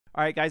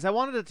All right, guys, I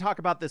wanted to talk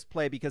about this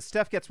play because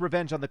Steph gets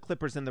revenge on the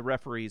Clippers and the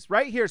referees.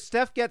 Right here,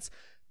 Steph gets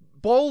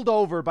bowled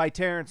over by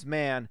Terrence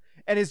Mann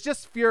and is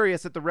just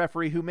furious at the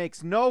referee who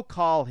makes no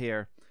call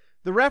here.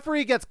 The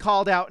referee gets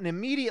called out and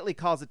immediately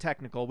calls a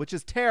technical, which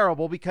is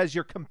terrible because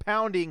you're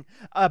compounding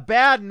a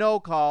bad no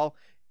call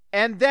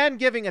and then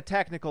giving a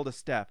technical to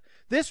Steph.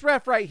 This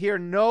ref right here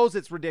knows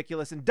it's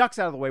ridiculous and ducks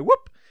out of the way.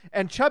 Whoop!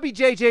 And chubby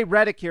JJ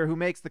Redick here, who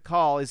makes the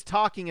call, is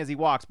talking as he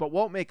walks but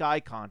won't make eye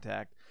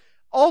contact.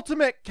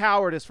 Ultimate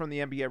cowardice from the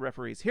NBA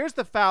referees. Here's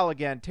the foul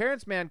again.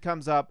 Terrence Mann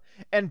comes up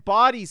and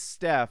bodies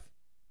Steph.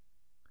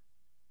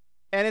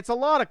 And it's a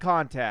lot of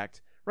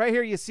contact. Right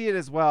here you see it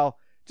as well.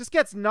 Just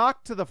gets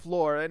knocked to the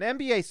floor. An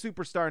NBA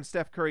superstar in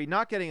Steph Curry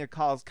not getting a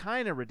call is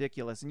kind of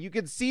ridiculous. And you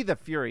can see the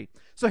fury.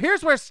 So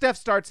here's where Steph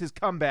starts his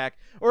comeback.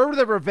 Or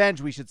the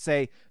revenge, we should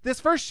say. This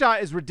first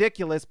shot is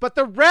ridiculous. But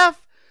the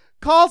ref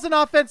calls an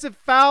offensive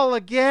foul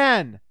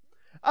again.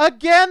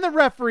 Again, the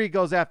referee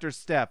goes after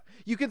Steph.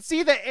 You can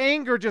see the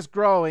anger just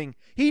growing.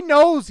 He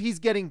knows he's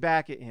getting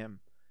back at him.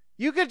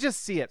 You could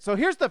just see it. So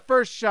here's the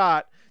first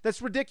shot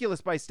that's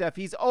ridiculous by Steph.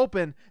 He's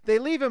open. They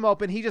leave him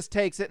open. He just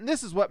takes it. And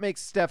this is what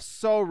makes Steph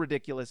so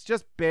ridiculous.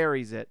 Just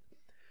buries it.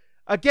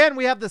 Again,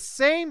 we have the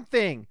same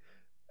thing.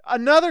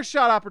 Another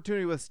shot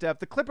opportunity with Steph.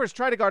 The Clippers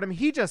try to guard him.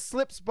 He just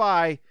slips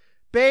by,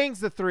 bangs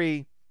the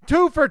three.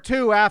 2 for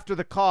 2 after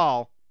the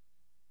call.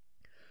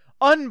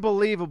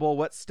 Unbelievable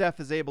what Steph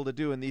is able to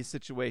do in these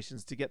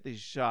situations to get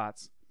these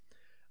shots.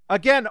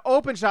 Again,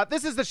 open shot.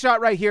 This is the shot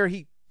right here.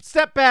 He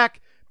stepped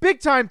back, big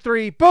time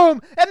three,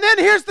 boom, and then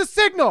here's the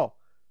signal.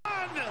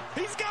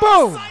 He's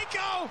Boom.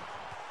 psycho.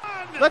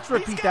 Let's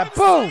repeat that.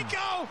 Boom.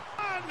 Psycho.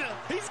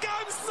 He's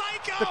gone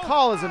psycho. The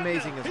call is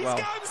amazing as well.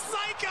 He's gone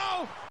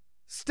psycho.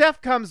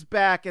 Steph comes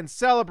back and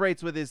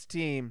celebrates with his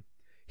team.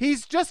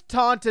 He's just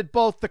taunted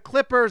both the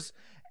Clippers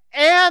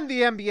and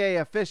the NBA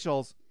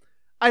officials.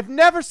 I've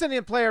never seen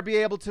a player be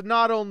able to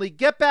not only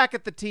get back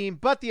at the team,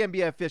 but the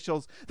NBA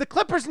officials. The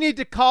Clippers need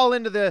to call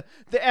into the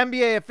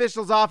NBA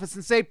officials' office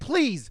and say,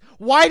 please,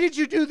 why did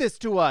you do this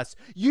to us?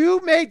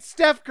 You made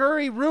Steph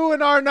Curry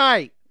ruin our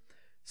night.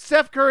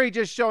 Steph Curry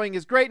just showing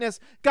his greatness.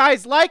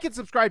 Guys, like and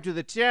subscribe to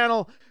the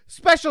channel.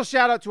 Special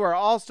shout out to our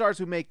all-stars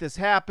who make this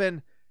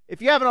happen.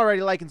 If you haven't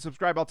already, like and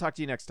subscribe. I'll talk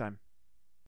to you next time.